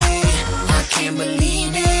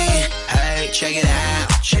check it out,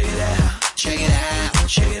 check it out, check it out,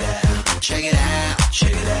 check it out, check it out,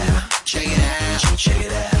 check it out, check it out, check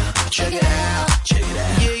it out, check it out, check it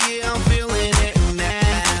out. Yeah, yeah, I'm feeling it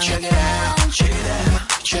now. Check it out, check it out,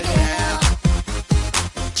 check it out.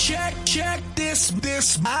 Check this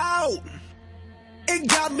out. It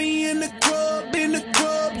got me in the club,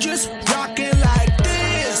 just rocking like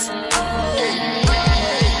this.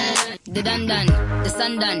 The dun the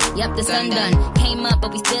sun done, yep, the sun done. Came up,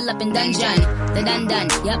 but we still up in dungeon. The dun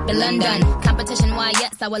yep, in London. Competition, why,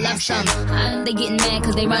 yes, I would love some. They getting mad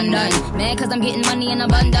cause they run done. Mad cause I'm getting money in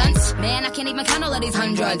abundance. Man, I can't even count all of these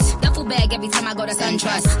hundreds. Duffel bag every time I go to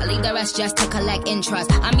SunTrust. I leave the rest just to collect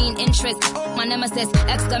interest. I mean interest, my nemesis,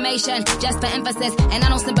 exclamation, just for emphasis. And I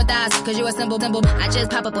don't sympathize cause you a simple. I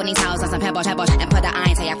just pop up on these houses on some pebble, and put the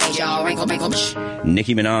iron to your face, y'all. Wrinkle.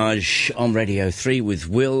 Nicki Minaj on Radio 3 with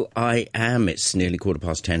Will I Am. It's nearly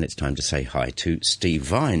 10:15. It's time to say hi to Steve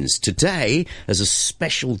Vines. Today, as a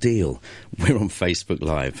special deal, we're on Facebook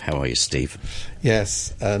Live. How are you, Steve?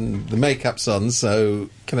 Yes, and the makeup's on, so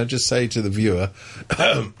can I just say to the viewer,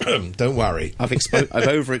 don't worry. I've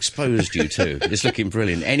overexposed you too. It's looking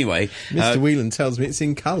brilliant. Anyway, Mr. Whelan tells me it's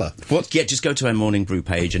in colour. Yeah, just go to our Morning Brew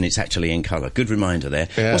page and it's actually in colour. Good reminder there.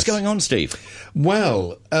 Yes. What's going on, Steve?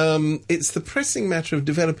 Well, it's the pressing matter of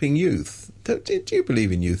developing youth. Do you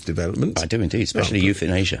believe in youth development? I do indeed, especially youth in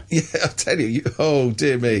Asia. Yeah, I'll tell you. Oh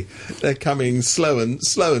dear me, they're coming slow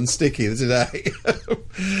and sticky today.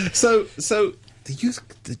 So the Youth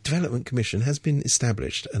Development Commission has been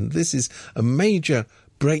established, and this is a major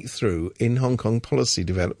breakthrough in Hong Kong policy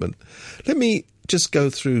development. Let me just go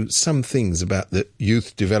through some things about the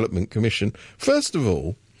Youth Development Commission. First of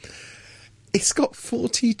all, it's got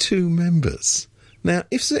 42 members. Now,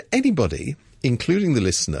 if anybody, including the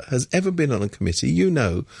listener, has ever been on a committee, you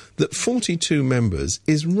know that 42 members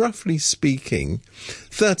is, roughly speaking,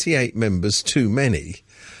 38 members too many,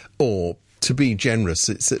 or to be generous,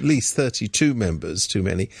 it's at least 32 members too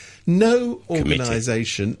many. No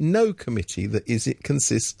organisation, no committee that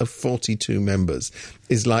consists of 42 members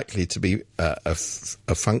is likely to be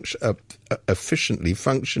efficiently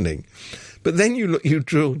functioning. But then you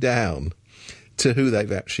drill down to who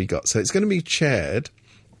they've actually got. So it's going to be chaired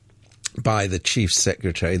by the Chief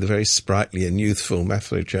Secretary, the very sprightly and youthful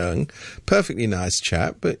Matthew Cheung. Perfectly nice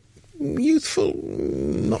chap, but youthful,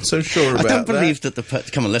 not so sure about that. I don't believe that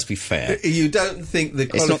come on, let's be fair. You don't think the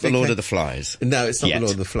It's not the Lord of the Flies. No, it's not the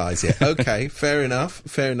Lord of the Flies yet. Okay, fair enough.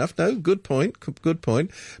 No, good point.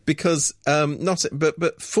 Because,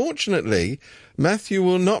 but fortunately, Matthew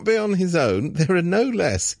will not be on his own. There are no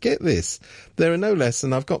less, get this,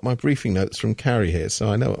 and I've got my briefing notes from Carrie here, so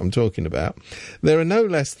I know what I'm talking about. There are no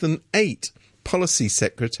less than 8 policy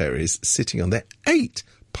secretaries sitting on there. 8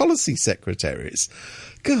 policy secretaries.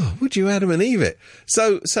 God, would you Adam and Eve it?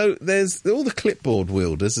 So there's all the clipboard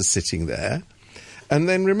wielders are sitting there. And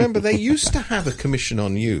then remember, they used to have a commission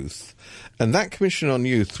on youth. And that commission on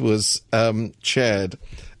youth was chaired,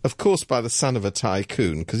 of course, by the son of a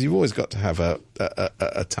tycoon, because you've always got to have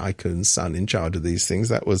a tycoon's son in charge of these things.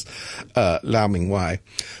 That was Lau Ming-wai.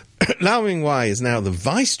 Lau Ming-wai is now the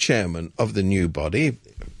vice chairman of the new body.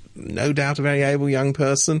 No doubt a very able young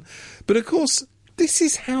person. But, of course, this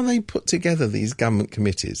is how they put together these government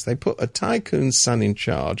committees. They put a tycoon's son in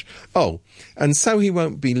charge. Oh, and so he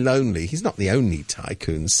won't be lonely. He's not the only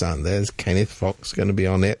tycoon's son. There's Kenneth Fox going to be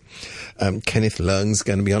on it. Kenneth Leung's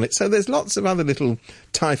going to be on it. So there's lots of other little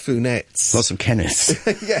typhoonettes. Lots of Kenneths.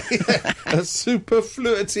 yeah. A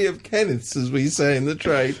superfluity of Kenneths, as we say in the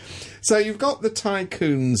trade. So you've got the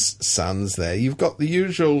tycoon's sons there. You've got the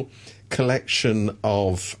usual collection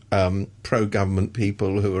of pro-government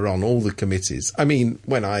people who are on all the committees. I mean,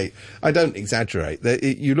 when I don't exaggerate.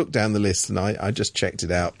 You look down the list, and I just checked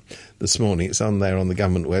it out this morning. It's on there on the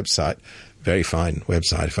government website. Very fine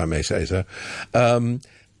website, if I may say so.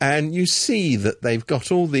 And you see that they've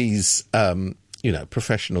got all these,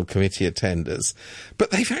 professional committee attenders,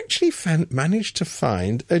 but they've actually managed to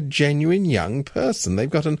find a genuine young person. They've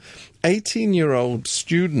got an 18-year-old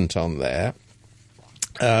student on there.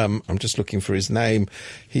 I'm just looking for his name.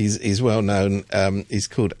 He's well known. He's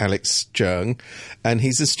called Alex Cheung, and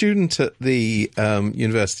he's a student at the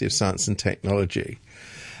University of Science and Technology.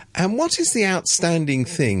 And what is the outstanding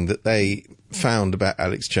thing that they found about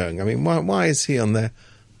Alex Cheung? I mean, why is he on there?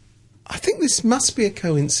 I think this must be a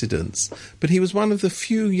coincidence, but he was one of the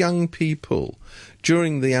few young people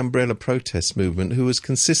during the umbrella protest movement who was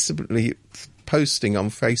consistently posting on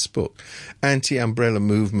Facebook anti-umbrella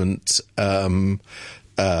movement posts.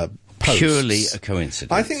 Purely a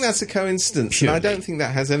coincidence. I think that's a coincidence, Purely. and I don't think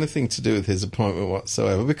that has anything to do with his appointment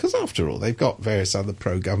whatsoever, because after all, they've got various other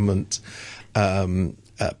pro-government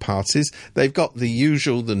parties. They've got the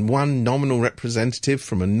usual, the one nominal representative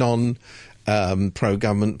from a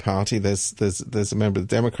pro-government party. There's a member of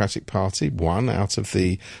the Democratic Party, one out of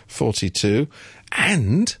the 42,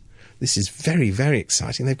 and this is very, very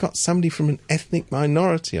exciting. They've got somebody from an ethnic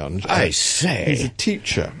minority on. I say. He's a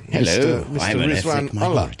teacher. Hello, Mr. I'm an Rizwan ethnic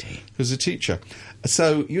minority. who's a teacher.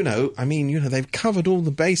 So, they've covered all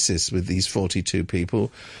the bases with these 42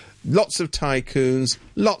 people. Lots of tycoons,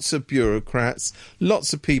 lots of bureaucrats,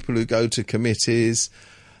 lots of people who go to committees,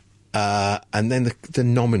 and then the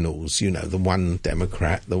nominals, the one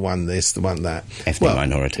Democrat, the one this, the one that. Ethnic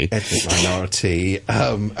minority. Good.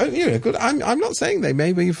 I'm not saying they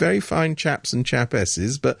may be very fine chaps and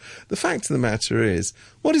chapesses, but the fact of the matter is,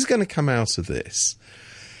 what is going to come out of this?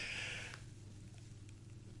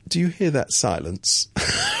 Do you hear that silence?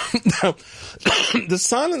 Now, the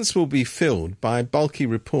silence will be filled by bulky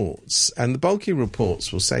reports, and the bulky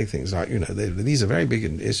reports will say things like, these are very big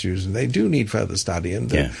issues, and they do need further study, and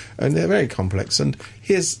they're very complex, and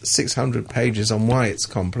here's 600 pages on why it's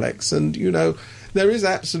complex, and, there is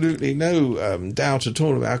absolutely no doubt at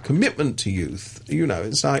all about commitment to youth.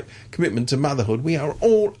 It's like commitment to motherhood. We are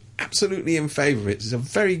all absolutely in favour of it. It's a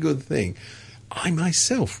very good thing. I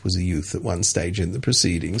myself was a youth at one stage in the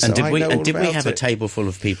proceedings. And so did we have a table full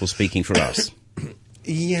of people speaking for us?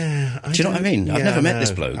 Yeah. Do you know what I mean? I've never met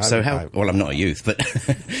this bloke. So well, I'm not a youth, but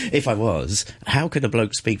if I was, how could a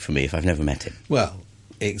bloke speak for me if I've never met him? Well,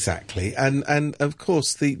 exactly. And of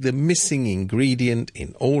course, the missing ingredient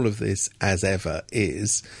in all of this, as ever,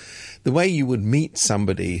 is the way you would meet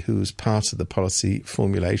somebody who's part of the policy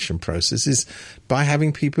formulation process is by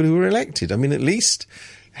having people who are elected. I mean, at least,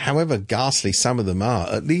 however ghastly some of them are,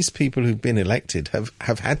 at least people who've been elected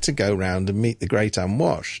have had to go round and meet the great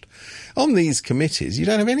unwashed. On these committees, you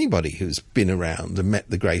don't have anybody who's been around and met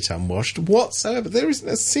the great unwashed whatsoever. There isn't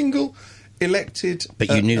a single elected... But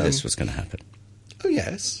you knew this was going to happen. Oh,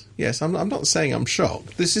 yes. Yes, I'm not saying I'm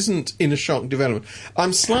shocked. This isn't in a shock development.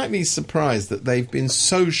 I'm slightly surprised that they've been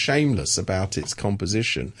so shameless about its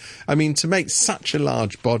composition. I mean, to make such a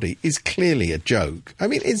large body is clearly a joke. I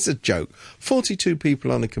mean, it's a joke. 42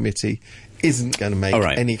 people on a committee isn't going to make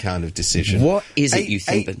any kind of decision. What is it you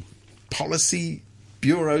think that... Policy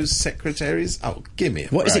bureaus, secretaries? Oh, give me a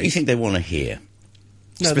What is it you think they want to hear?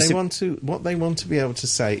 No, what they want to be able to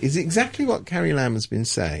say is exactly what Carrie Lam has been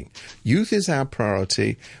saying. Youth is our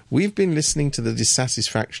priority. We've been listening to the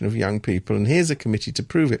dissatisfaction of young people, and here's a committee to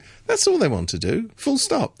prove it. That's all they want to do. Full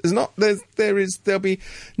stop. There'll be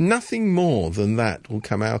nothing more than that will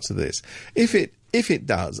come out of this. If it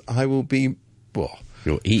does, I will be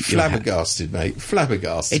flabbergasted, mate.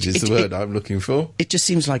 Flabbergasted is the word I'm looking for. It just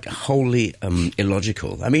seems like wholly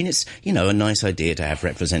illogical. I mean, it's, a nice idea to have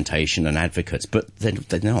representation and advocates, but they're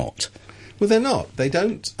not. Well, they're not. They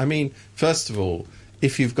don't. I mean, first of all,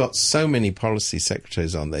 if you've got so many policy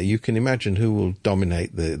secretaries on there, you can imagine who will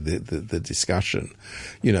dominate the discussion.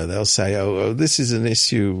 They'll say, oh, this is an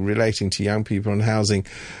issue relating to young people and housing.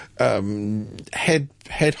 Head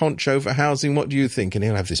honcho for housing, what do you think? And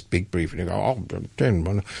he'll have this big brief, and he'll go,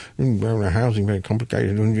 housing very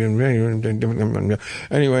complicated.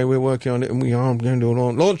 Anyway, we're working on it, and we are going to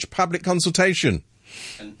launch public consultation.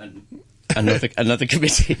 Another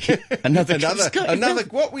committee. Another.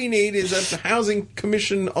 What we need is a housing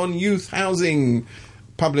commission on youth housing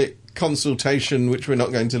public consultation, which we're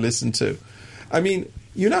not going to listen to. I mean,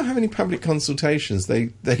 you know how many public consultations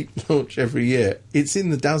they launch every year? It's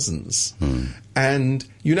in the dozens. And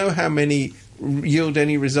you know how many yield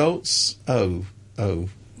any results?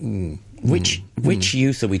 Which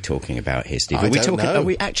youth are we talking about here, Steve? Are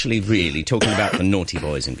we actually really talking about the naughty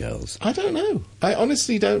boys and girls? I don't know. I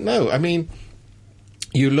honestly don't know. I mean,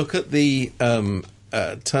 you look at the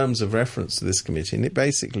terms of reference to this committee, and it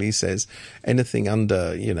basically says anything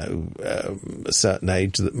under, a certain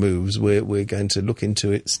age that moves, we're going to look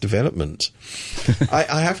into its development.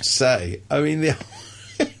 I have to say, I mean, the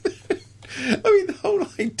whole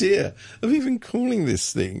idea of even calling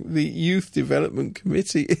this thing the Youth Development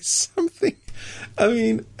Committee is something. I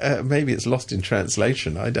mean, maybe it's lost in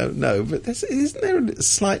translation. I don't know, but isn't there a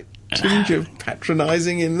slight tinge of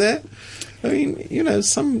patronising in there? I mean,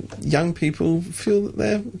 some young people feel that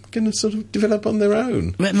they're going to sort of develop on their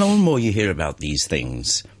own. More and more you hear about these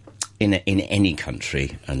things in any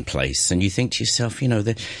country and place, and you think to yourself,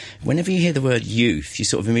 whenever you hear the word youth, you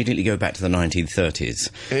sort of immediately go back to the 1930s.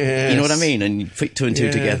 Yes. You know what I mean? And you put two and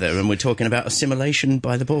two together, and we're talking about assimilation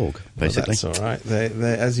by the Borg, basically. Well, that's all right.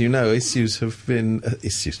 As you know, issues have been...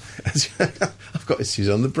 issues. I've got issues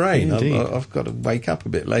on the brain. I've got to wake up a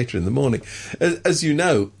bit later in the morning. As you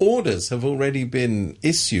know, orders have already been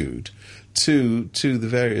issued to the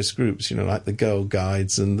various groups, like the Girl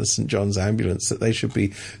Guides and the St John's Ambulance, that they should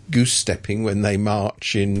be goose-stepping when they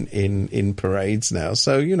march in parades now.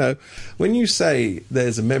 So, when you say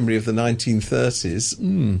there's a memory of the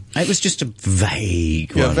 1930s... It was just a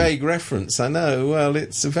vague one. A vague reference, I know. Well,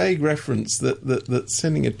 it's a vague reference that's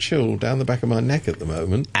sending a chill down the back of my neck at the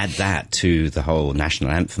moment. Add that to the whole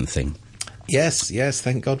national anthem thing. Yes,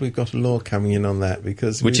 thank God we've got a law coming in on that,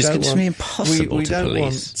 because which is going to be impossible to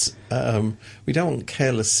police. We don't want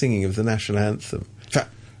careless singing of the national anthem. In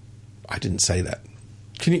fact, I didn't say that.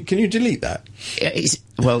 Can you delete that?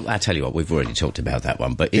 Well, I tell you what, we've already talked about that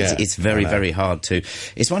one, but it's very, very hard to...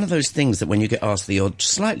 It's one of those things that when you get asked the odd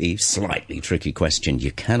slightly tricky question,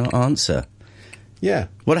 you cannot answer. Yeah.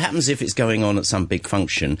 What happens if it's going on at some big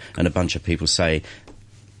function and a bunch of people say...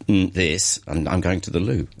 and I'm going to the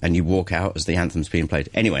loo, and you walk out as the anthem's being played.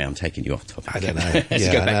 Anyway, I'm taking you off topic. I don't know. Let's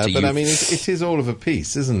go back to but you. I mean, it is all of a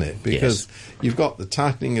piece, isn't it? Because you've got the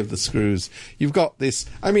tightening of the screws. You've got this.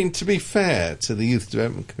 I mean, to be fair to the Youth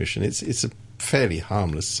Development Commission, it's a fairly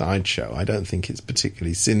harmless sideshow. I don't think it's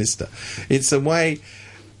particularly sinister. It's a way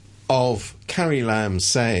of Carrie Lam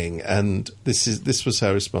saying, and this was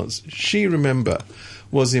her response. She, remember,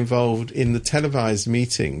 was involved in the televised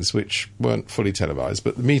meetings, which weren't fully televised,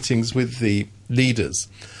 but the meetings with the leaders,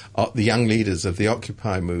 the young leaders of the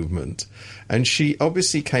Occupy movement. And she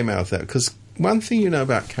obviously came out of that, because one thing you know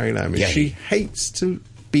about Carrie Lam is she hates to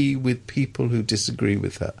be with people who disagree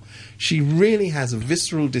with her. She really has a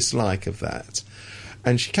visceral dislike of that.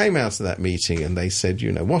 And she came out of that meeting and they said,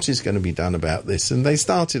 what is going to be done about this? And they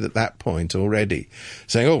started at that point already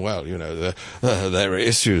saying, oh, well, there are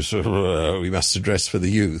issues we must address for the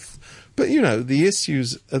youth. But, the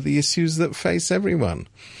issues are the issues that face everyone.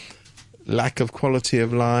 Lack of quality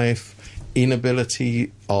of life,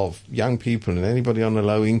 inability of young people and anybody on a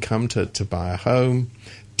low income to buy a home,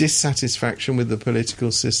 dissatisfaction with the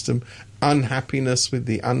political system, unhappiness with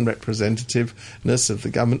the unrepresentativeness of the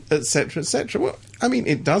government, etc., etc. Well, I mean,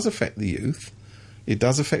 it does affect the youth. It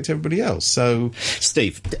does affect everybody else. So,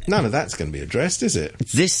 Steve, none of that's going to be addressed, is it?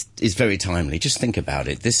 This is very timely. Just think about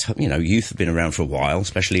it. This, youth have been around for a while,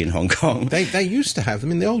 especially in Hong Kong. They used to have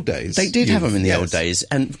them in the old days. They did have them in the old days.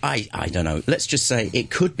 And I don't know. Let's just say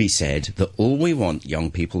it could be said that all we want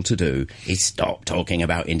young people to do is stop talking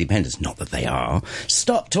about independence. Not that they are.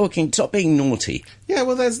 Stop being naughty. Yeah,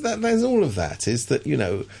 well, there's all of that. Is that,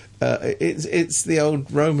 it's the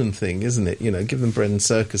old Roman thing, isn't it? Give them bread and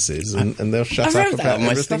circuses, and they'll shut up about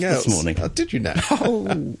everything else. This morning. Oh, did you now?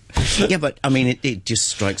 Oh. Yeah, but I mean, it just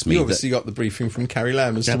strikes me. You obviously got the briefing from Carrie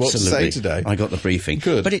Lam as to what to say today. I got the briefing.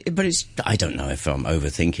 Good, but it's. I don't know if I'm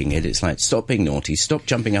overthinking it. It's like, stop being naughty, stop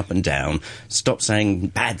jumping up and down, stop saying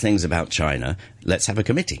bad things about China. Let's have a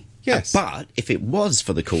committee. Yes. But if it was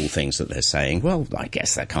for the cool things that they're saying, well, I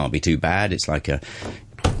guess that can't be too bad. It's like a...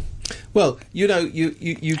 Well, you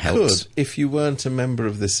could, if you weren't a member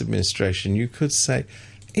of this administration, you could say,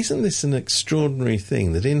 isn't this an extraordinary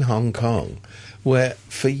thing that in Hong Kong, where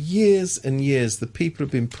for years and years the people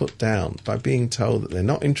have been put down by being told that they're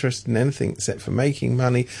not interested in anything except for making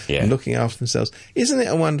money and looking after themselves, isn't it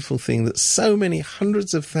a wonderful thing that so many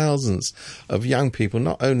hundreds of thousands of young people,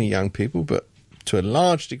 not only young people, but to a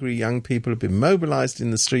large degree young people have been mobilised in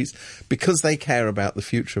the streets because they care about the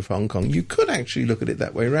future of Hong Kong? You could actually look at it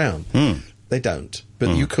that way round. They don't,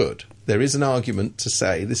 but you could. There is an argument to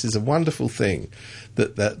say this is a wonderful thing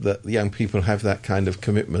that young people have that kind of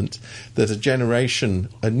commitment, that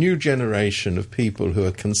a new generation of people who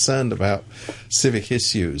are concerned about civic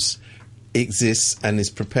issues exists and is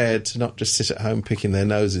prepared to not just sit at home picking their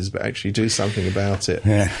noses but actually do something about it.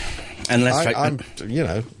 Yeah. And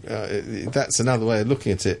that's another way of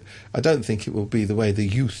looking at it. I don't think it will be the way the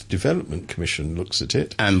Youth Development Commission looks at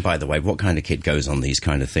it. And by the way, what kind of kid goes on these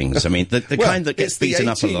kind of things? I mean, the kind that gets beaten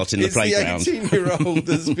up a lot in the playground. It's the 18-year-old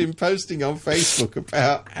that's been posting on Facebook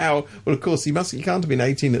about how... Well, of course, he can't have been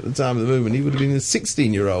 18 at the time of the movement. He would have been a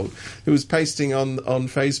 16-year-old who was pasting on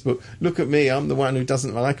Facebook, look at me, I'm the one who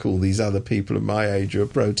doesn't like all these other people of my age who are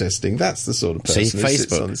protesting. That's the sort of person who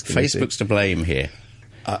sits on this committee. Facebook's to blame here.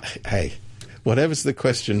 Hey, whatever's the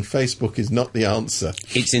question, Facebook is not the answer.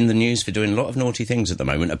 It's in the news for doing a lot of naughty things at the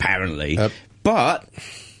moment, apparently. But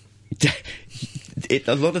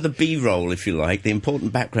a lot of the B-roll, if you like, the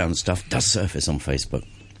important background stuff, does surface on Facebook.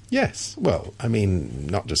 Yes. Well, I mean,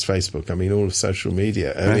 not just Facebook. I mean, all of social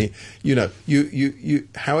media. I mean, you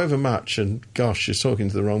however much, and gosh, you're talking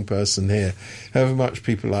to the wrong person here, however much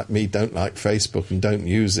people like me don't like Facebook and don't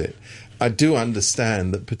use it, I do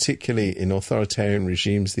understand that particularly in authoritarian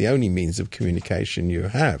regimes, the only means of communication you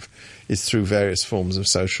have is through various forms of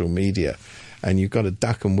social media. and you've got to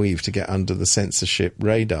duck and weave to get under the censorship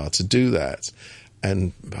radar to do that.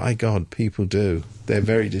 And by God, people do. They're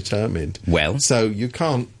very determined. Well, so you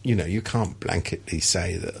can't blanketly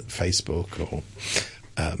say that Facebook or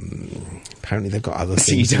apparently they've got other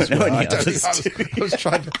things. You don't as know well. any others, I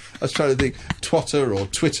was trying to think Twitter or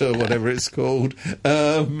Twitter or whatever it's called.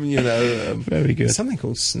 Very good. Something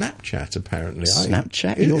called Snapchat. Apparently,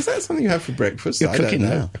 Snapchat. Is that something you have for breakfast? You're cooking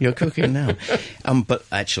now. You're cooking now. But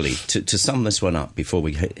actually, to sum this one up before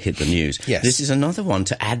we hit the news, yes. This is another one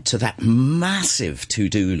to add to that massive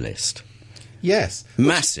to-do list. Yes,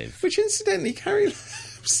 massive. Which incidentally, Carrie Lam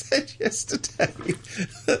said yesterday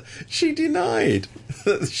that she denied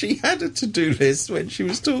that she had a to-do list when she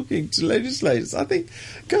was talking to legislators. I think,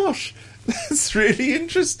 gosh, that's really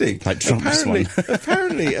interesting. Like Trump's one.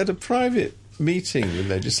 Apparently, at a private meeting with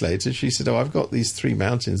legislators, she said, I've got these 3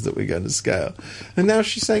 mountains that we're going to scale. And now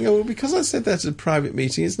she's saying, well, because I said that at a private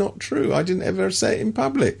meeting, it's not true. I didn't ever say it in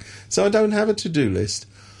public. So I don't have a to-do list.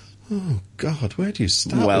 Oh, God, where do you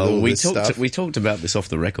start with all this stuff? We talked about this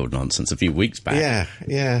off-the-record nonsense a few weeks back.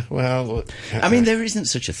 Yeah, well... I mean, there isn't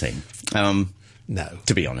such a thing. No.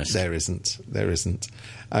 To be honest. There isn't.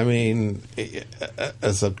 I mean,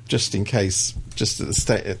 just in case, just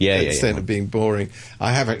at the extent of being boring,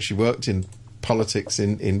 I have actually worked in politics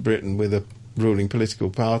in Britain with a ruling political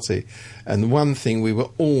party, and the one thing we were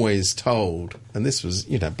always told, and this was,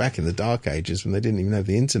 back in the dark ages when they didn't even have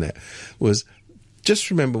the internet, was...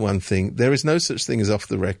 Just remember one thing, there is no such thing as off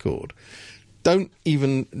the record. Don't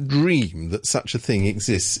even dream that such a thing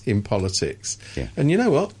exists in politics. Yeah. And you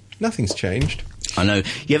know what? Nothing's changed. I know.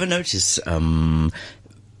 You ever notice when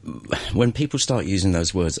people start using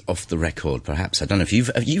those words off the record, perhaps, I don't know if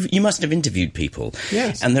you must have interviewed people.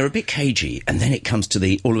 Yes. And they're a bit cagey, and then it comes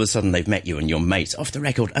to all of a sudden they've met you and your mates off the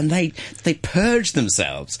record, and they purge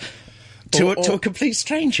themselves. To a complete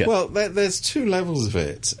stranger. Well, there's 2 levels of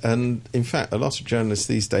it. And, in fact, a lot of journalists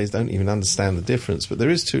these days don't even understand the difference. But there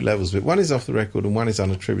is 2 levels of it. One is off the record and one is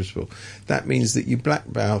unattributable. That means that you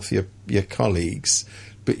blackmouth your colleagues,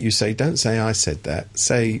 but you say, don't say I said that.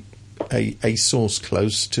 Say a source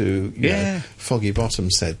close to, you know, Foggy Bottom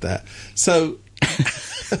said that. So,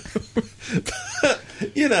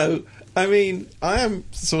 you know... I mean, I am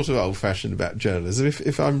sort of old-fashioned about journalism.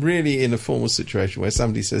 If I'm really in a formal situation where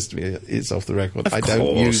somebody says to me, it's off the record, I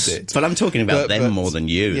don't use it. But I'm talking about them more than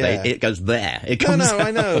you. Yeah. It goes there. It comes out.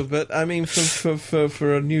 I know. But, I mean,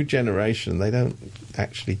 for a new generation, they don't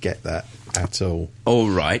actually get that at all. All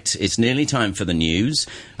right. It's nearly time for the news.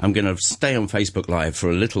 I'm going to stay on Facebook Live for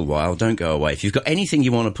a little while. Don't go away. If you've got anything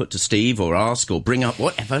you want to put to Steve or ask or bring up,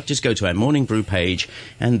 whatever, just go to our Morning Brew page,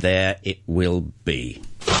 and there it will be.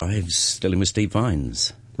 I'm still in with Steve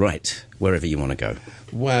Vines. Right, wherever you want to go.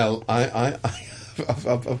 Well, I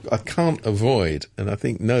can't avoid, and I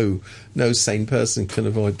think no sane person can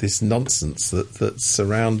avoid this nonsense that's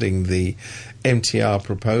surrounding the MTR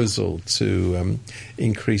proposal to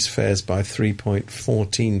increase fares by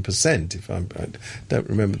 3.14%. If I don't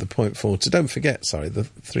remember the 0.42, don't forget. Sorry, the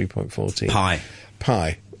 3.14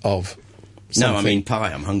 pi of something. No, I mean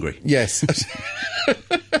pie. I'm hungry. Yes.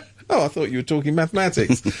 Oh, I thought you were talking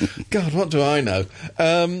mathematics. God, what do I know?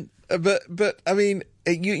 But I mean,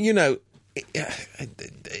 you know,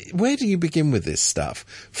 where do you begin with this stuff?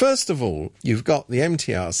 First of all, you've got the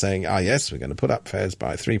MTR saying, yes, we're going to put up fares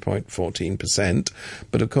by 3.14%,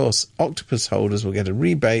 but of course, octopus holders will get a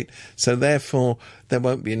rebate, so therefore there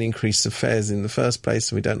won't be an increase of fares in the first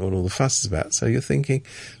place, and we don't know what all the fuss is about. So you're thinking,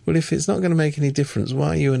 well, if it's not going to make any difference,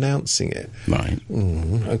 why are you announcing it? Right.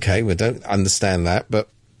 Okay, we don't understand that, but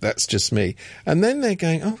that's just me. And then they're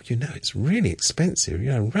going, it's really expensive.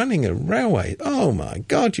 Running a railway. Oh, my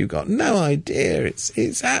God, you've got no idea.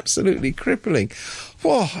 It's absolutely crippling.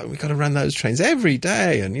 Whoa, we've got to run those trains every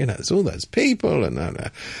day. And, there's all those people. And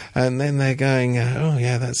then they're going,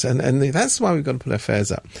 that's why we've got to put our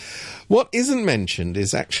fares up. What isn't mentioned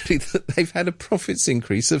is actually that they've had a profits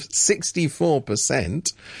increase of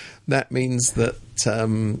 64%. That means that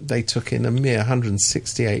they took in a mere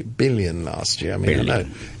 168 billion last year. I mean, I know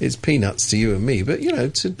it's peanuts to you and me, but,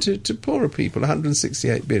 to poorer people,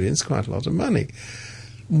 168 billion is quite a lot of money.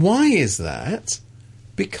 Why is that?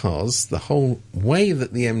 Because the whole way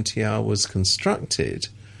that the MTR was constructed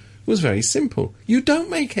was very simple. You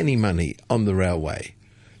don't make any money on the railway.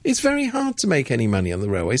 It's very hard to make any money on the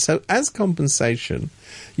railway. So as compensation,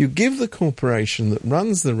 you give the corporation that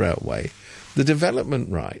runs the railway the development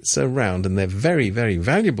rights around, and they're very, very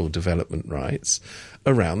valuable development rights,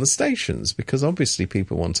 around the stations, because obviously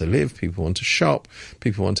people want to live, people want to shop,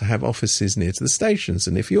 people want to have offices near to the stations.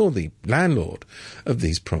 And if you're the landlord of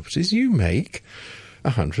these properties, you make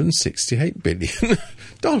 $168 billion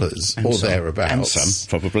or thereabouts. And some,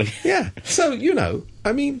 probably. Yeah. So,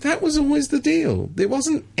 I mean, that was always the deal. There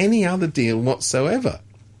wasn't any other deal whatsoever.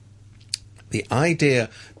 The idea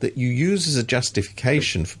that you use as a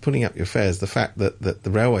justification for putting up your fares the fact that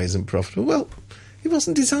the railway isn't profitable, well, it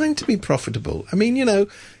wasn't designed to be profitable. I mean,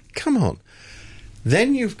 come on.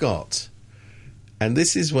 Then you've got, and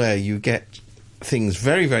this is where you get things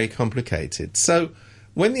very, very complicated. So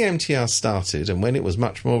when the MTR started and when it was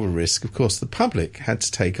much more of a risk, of course, the public had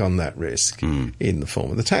to take on that risk in the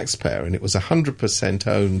form of the taxpayer, and it was 100%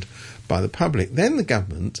 owned by the public. Then the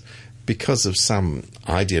government, because of some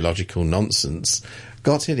ideological nonsense,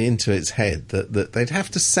 got it into its head that they'd have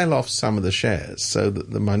to sell off some of the shares so that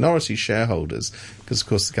the minority shareholders, because of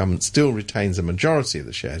course the government still retains a majority of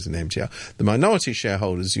the shares in MTR, the minority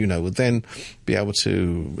shareholders, would then be able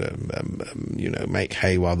to, make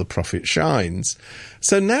hay while the profit shines.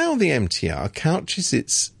 So now the MTR couches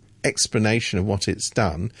its explanation of what it's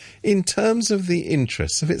done in terms of the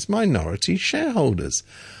interests of its minority shareholders.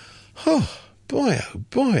 Oh, boy, oh,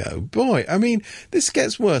 boy, oh, boy. I mean, this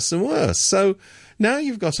gets worse and worse. So now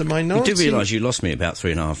you've got a minority... You do realise you lost me about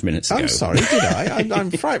 3.5 minutes ago. I'm sorry, did I?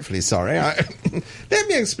 I'm frightfully sorry. Let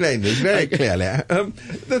me explain this very clearly.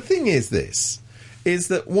 The thing is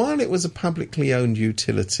that while it was a publicly owned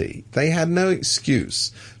utility, they had no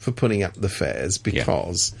excuse for putting up the fares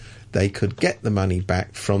because they could get the money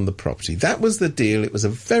back from the property. That was the deal. It was a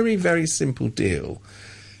very, very simple deal.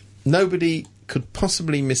 Nobody could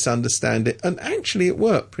possibly misunderstand it, and actually it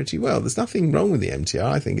worked pretty well. There's nothing wrong with the MTR.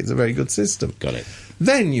 I think it's a very good system. Got it.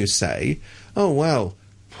 Then you say, oh, well,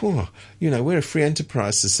 we're a free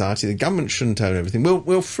enterprise society. The government shouldn't own everything.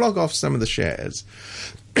 We'll flog off some of the shares.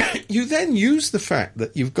 You then use the fact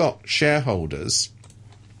that you've got shareholders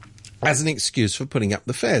as an excuse for putting up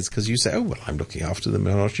the fares, because you say, oh, well, I'm looking after the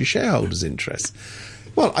minority shareholders' interests.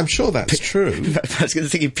 Well, I'm sure that's true. I was going to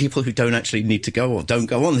think of people who don't actually need to go or don't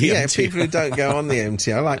go on the MTR. Yeah, people who don't go on the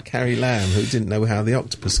MTR, like Carrie Lamb, who didn't know how the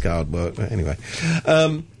octopus card worked. But anyway,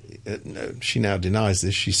 no, she now denies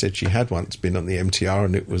this. She said she had once been on the MTR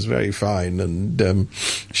and it was very fine, and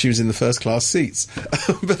she was in the first class seats.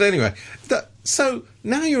 But anyway, so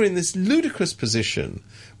now you're in this ludicrous position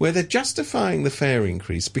where they're justifying the fare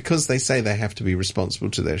increase because they say they have to be responsible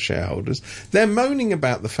to their shareholders. They're moaning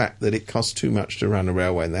about the fact that it costs too much to run a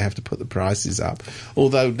railway and they have to put the prices up,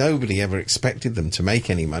 although nobody ever expected them to make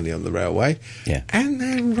any money on the railway. Yeah. And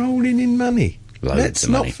they're rolling in money. Let's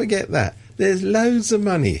not forget that. There's loads of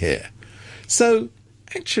money here. So,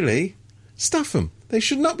 actually, stuff them. They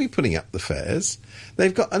should not be putting up the fares.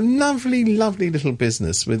 They've got a lovely, lovely little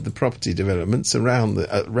business with the property developments around the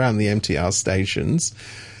MTR stations.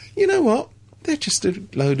 You know what? They're just a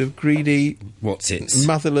load of greedy,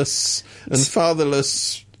 motherless and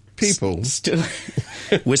fatherless people.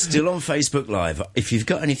 We're still on Facebook Live. If you've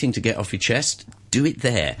got anything to get off your chest, do it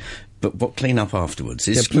there. But clean up afterwards.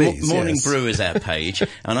 It's Morning Brew is our page.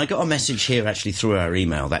 And I got a message here actually through our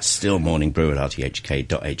email. That's still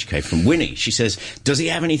morningbrew@rthk.hk from Winnie. She says, does he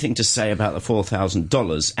have anything to say about the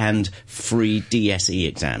 $4,000 and free DSE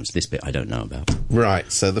exams? This bit I don't know about.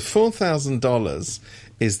 Right. So the $4,000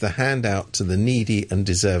 is the handout to the needy and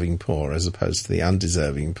deserving poor as opposed to the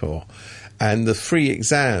undeserving poor. And the free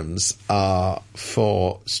exams are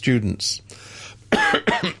for students.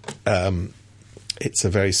 It's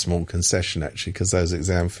a very small concession, actually, because those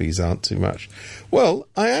exam fees aren't too much. Well,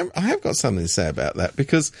 I have got something to say about that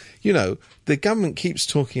because, the government keeps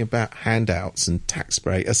talking about handouts and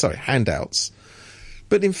handouts.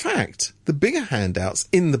 But in fact, the bigger handouts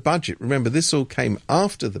in the budget, remember this all came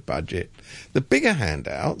after the budget, the bigger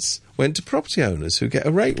handouts went to property owners who get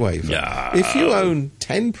a rate waiver. No. If you own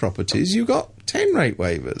 10 properties, you got 10 rate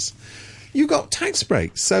waivers. You got tax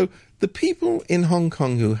breaks. So the people in Hong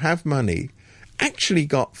Kong who have money actually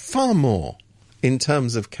got far more in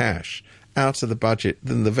terms of cash out of the budget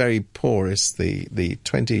than the very poorest, the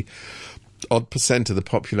 20-odd% of the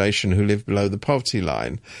population who live below the poverty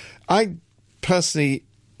line. I personally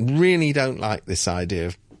really don't like this idea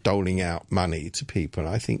of doling out money to people.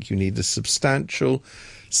 I think you need a substantial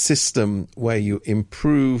system where you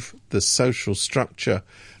improve the social structure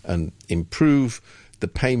and improve the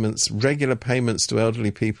payments, regular payments to elderly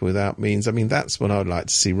people without means. I mean, that's what I would like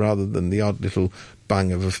to see rather than the odd little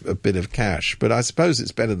bung of a bit of cash. But I suppose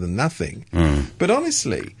it's better than nothing. But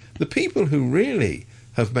honestly, the people who really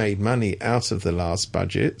have made money out of the last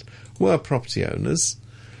budget were property owners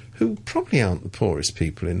who probably aren't the poorest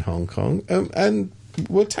people in Hong Kong and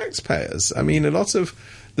were taxpayers. I mean, a lot of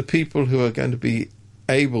the people who are going to be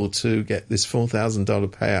able to get this $4,000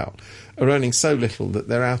 payout are earning so little that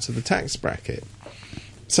they're out of the tax bracket.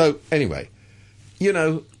 So, anyway, you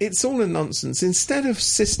know, it's all a nonsense. Instead of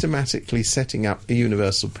systematically setting up a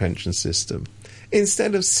universal pension system,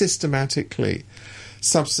 instead of systematically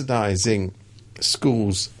subsidising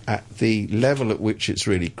schools at the level at which it's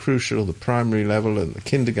really crucial, the primary level and the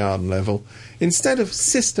kindergarten level, instead of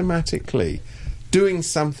systematically doing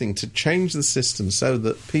something to change the system so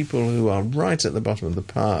that people who are right at the bottom of the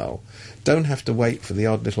pile don't have to wait for the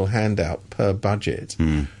odd little handout per budget,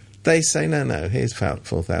 they say, no, here's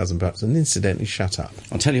 £4,000 and incidentally shut up.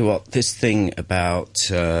 I'll tell you what, this thing about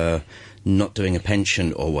not doing a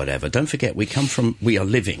pension or whatever, don't forget we are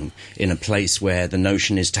living in a place where the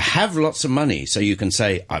notion is to have lots of money so you can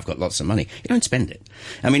say, I've got lots of money. You don't spend it.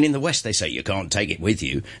 I mean, in the West they say you can't take it with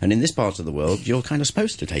you, and in this part of the world you're kind of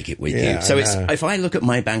supposed to take it with you. So if I look at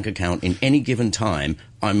my bank account in any given time,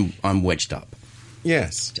 I'm wedged up.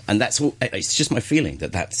 Yes. And that's all, it's just my feeling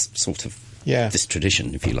that that's sort of this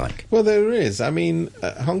tradition, if you like. Well, there is. I mean,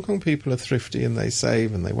 Hong Kong people are thrifty and they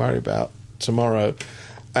save and they worry about tomorrow.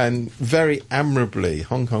 And very admirably,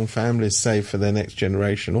 Hong Kong families save for their next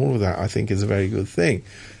generation. All of that, I think, is a very good thing.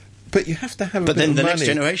 But you have to have a bit of money. But then the next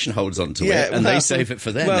generation holds on to it, and they save it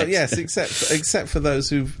for their next. Well, yes, except for those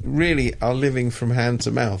who really are living from hand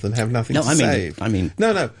to mouth and have nothing to save.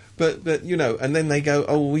 But you know, and then they go,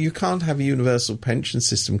 oh, well, you can't have a universal pension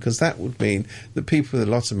system because that would mean that people with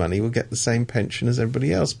a lot of money will get the same pension as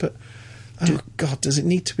everybody else. But oh God, does it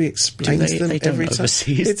need to be explained to them every time?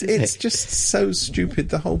 It's just so stupid.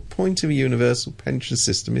 The whole point of a universal pension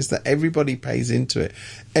system is that everybody pays into it.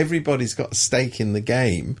 Everybody's got a stake in the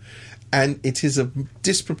game, and it is a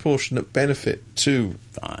disproportionate benefit to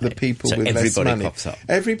the people with less money.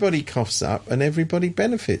 Everybody coughs up, and everybody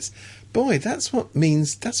benefits. Boy, that's what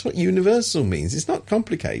universal means. It's not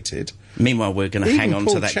complicated. Meanwhile, we're going to hang on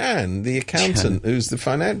Paul to that. Chan, the accountant, who's the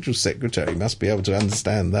financial secretary, must be able to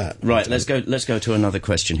understand that. Right, let's go to another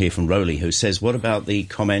question here from Rowley, who says, what about the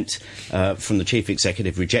comment from the chief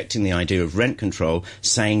executive rejecting the idea of rent control,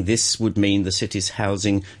 saying this would mean the city's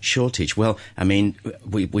housing shortage? Well, I mean,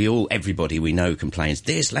 everybody we know complains,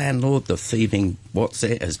 this landlord, the thieving,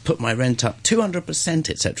 has put my rent up 200%,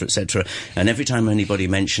 etc., etc. And every time anybody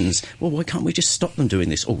mentions, well, why can't we just stop them doing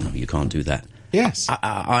this? Oh, no, you can't do that. Yes.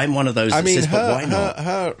 I'm one of those that says, but why not?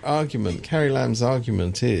 Her argument, Carrie Lam's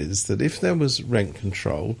argument, is that if there was rent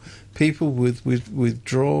control, people would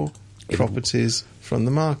withdraw properties from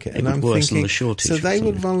the market. And I'm thinking, the shortage, so they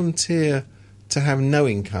would volunteer to have no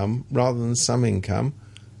income rather than some income.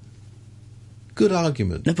 Good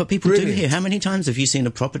argument. No, but people do here. How many times have you seen a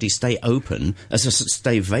property stay open,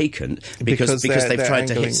 stay vacant, because they've tried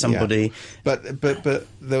to hit somebody? Yeah. But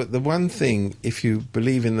the one thing, if you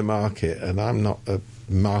believe in the market, and I'm not a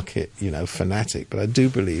market, fanatic, but I do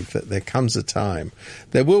believe that there comes a time,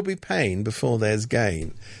 there will be pain before there's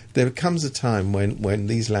gain. There comes a time when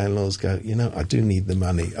these landlords go, I do need the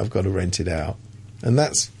money, I've got to rent it out. And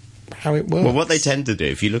that's how it works. Well, what they tend to do,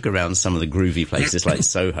 if you look around some of the groovy places like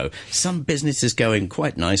Soho, some business is going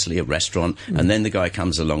quite nicely, a restaurant, and then the guy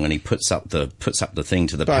comes along and he puts up the thing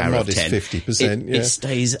to the power of 10. 50%, it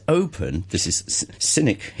stays open. This is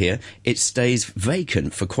cynic here. It stays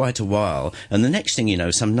vacant for quite a while, and the next thing you know,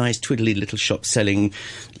 some nice twiddly little shop selling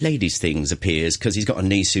ladies' things appears because he's got a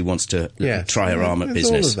niece who wants to try her arm at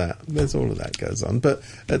business. There's all of that goes on. But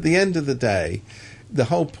at the end of the day, the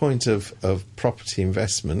whole point of property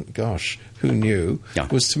investment, gosh, who knew,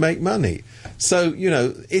 was to make money. So,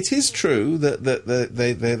 it is true that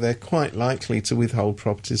they're quite likely to withhold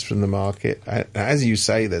properties from the market. As you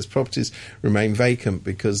say, there's properties remain vacant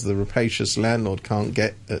because the rapacious landlord can't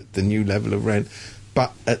get the new level of rent.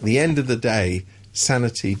 But at the end of the day,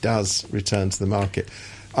 sanity does return to the market.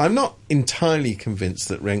 I'm not entirely convinced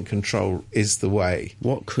that rent control is the way.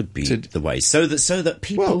 What could be the way? So that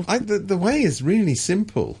people... Well, the way is really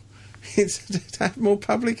simple. It's to have more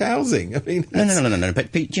public housing. I mean... No.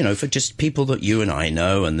 But, for just people that you and I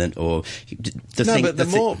know, and then... or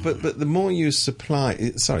the more you supply...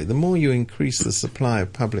 the more you increase the supply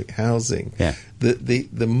of public housing,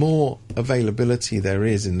 the more availability there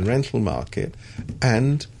is in the rental market,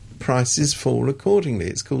 and prices fall accordingly.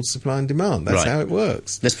 It's called supply and demand. That's how it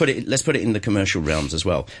works. Let's put it in the commercial realms as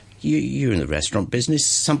well. You're in the restaurant business.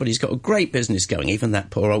 Somebody's got a great business going. Even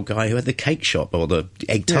that poor old guy who had the cake shop or the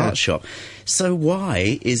egg tart shop. So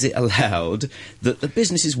why is it allowed that the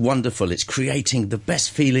business is wonderful? It's creating the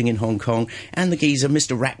best feeling in Hong Kong, and the geezer,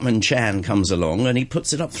 Mr. Rackman Chan, comes along and he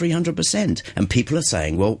puts it up 300%. And people are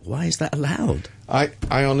saying, well, why is that allowed? I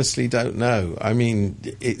honestly don't know. I mean,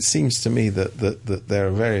 it seems to me that there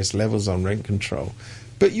are various levels on rent control.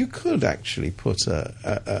 But you could actually put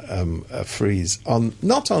a freeze on,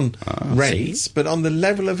 not on rents, but on the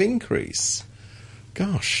level of increase.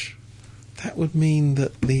 Gosh, that would mean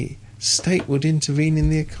that the state would intervene in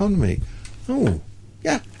the economy. Oh,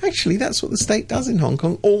 yeah, actually, that's what the state does in Hong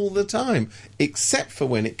Kong all the time, except for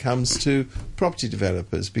when it comes to property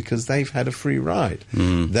developers, because they've had a free ride.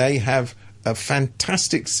 They have a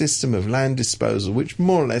fantastic system of land disposal, which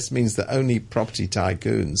more or less means that only property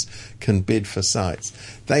tycoons can bid for sites.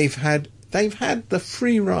 They've had the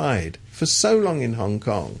free ride for so long in Hong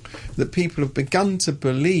Kong that people have begun to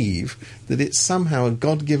believe that it's somehow a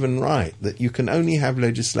God-given right that you can only have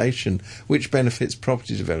legislation which benefits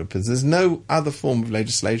property developers. There's no other form of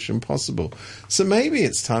legislation possible. So maybe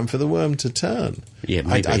it's time for the worm to turn. Yeah,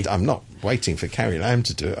 maybe. I'm not waiting for Carrie Lam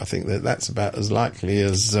to do it. I think that's about as likely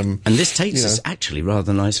as... and this takes us actually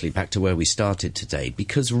rather nicely back to where we started today,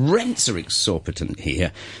 because rents are exorbitant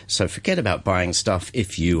here. So forget about buying stuff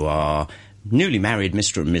if you are newly married,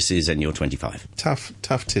 Mr. and Mrs. and you're 25. Tough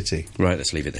titty. Right, let's leave it there.